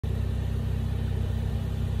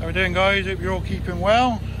How we doing, guys? Hope you're all keeping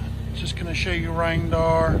well. Just going to show you around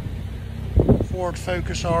our Ford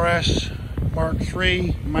Focus RS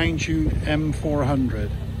MK3 Mountune M400.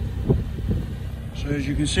 So as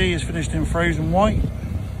you can see, it's finished in frozen white.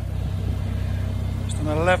 It's done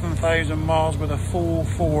 11,000 miles with a full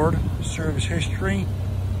Ford service history.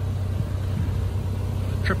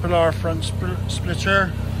 Triple R front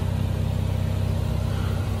splitter.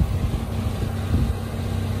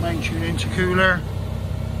 Mountune intercooler.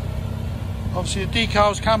 Obviously the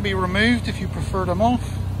decals can be removed if you prefer them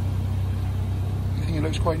off. I think it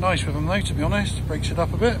looks quite nice with them though, to be honest. Breaks it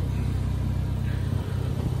up a bit.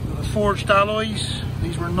 The forged alloys,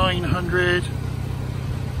 these were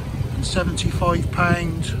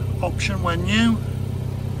 £975 option when new.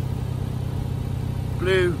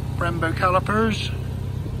 Blue Brembo calipers.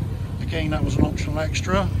 Again, that was an optional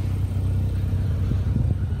extra.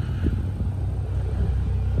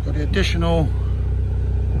 Got the additional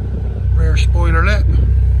rear spoiler lip.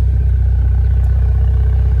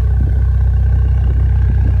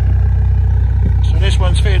 So this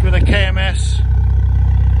one's fitted with a KMS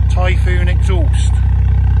Typhoon exhaust,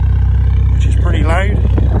 which is pretty loud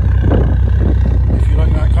if you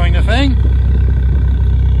like that kind of thing.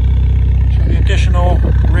 So the additional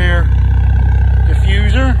rear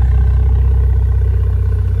diffuser,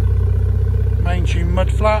 Mountune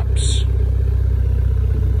mud flaps.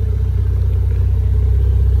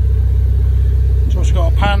 It's also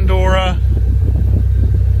got a Pandora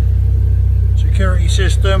security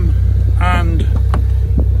system and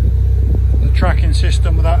the tracking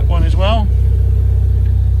system with that one as well.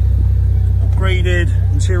 Upgraded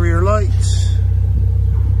interior lights.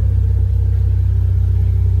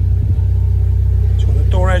 It's got the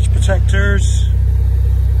door edge protectors,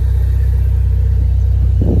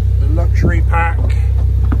 the luxury pack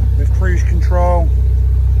with cruise control,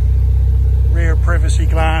 rear privacy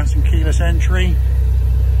glass and keyless entry.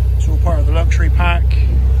 It's all part of the luxury pack.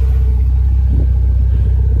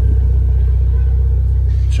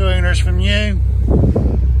 2 owners from new.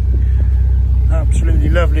 Absolutely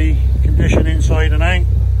lovely condition inside and out.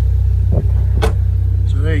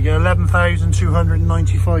 So there you go,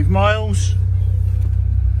 11,295 miles.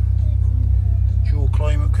 Dual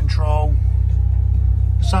climate control,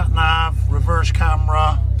 sat nav, reverse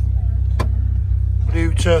camera,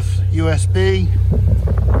 Bluetooth, USB.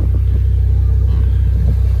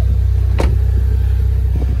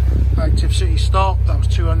 Active city stop, that was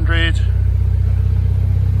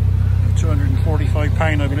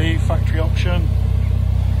 £245 I believe, factory option.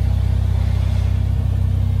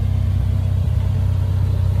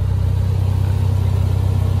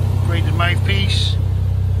 Graded mouthpiece.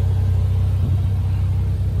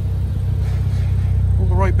 All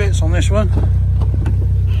the right bits on this one.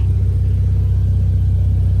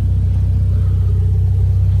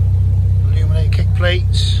 Illuminate kick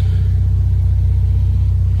plates.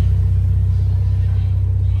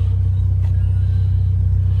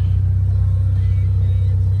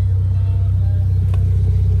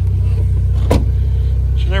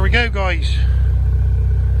 There we go, guys.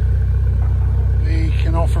 We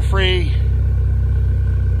can offer free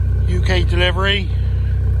UK delivery,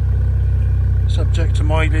 subject to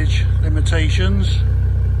mileage limitations.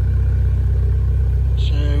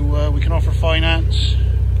 So we can offer finance.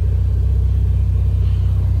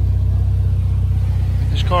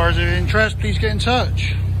 If this car is of interest, please get in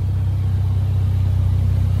touch.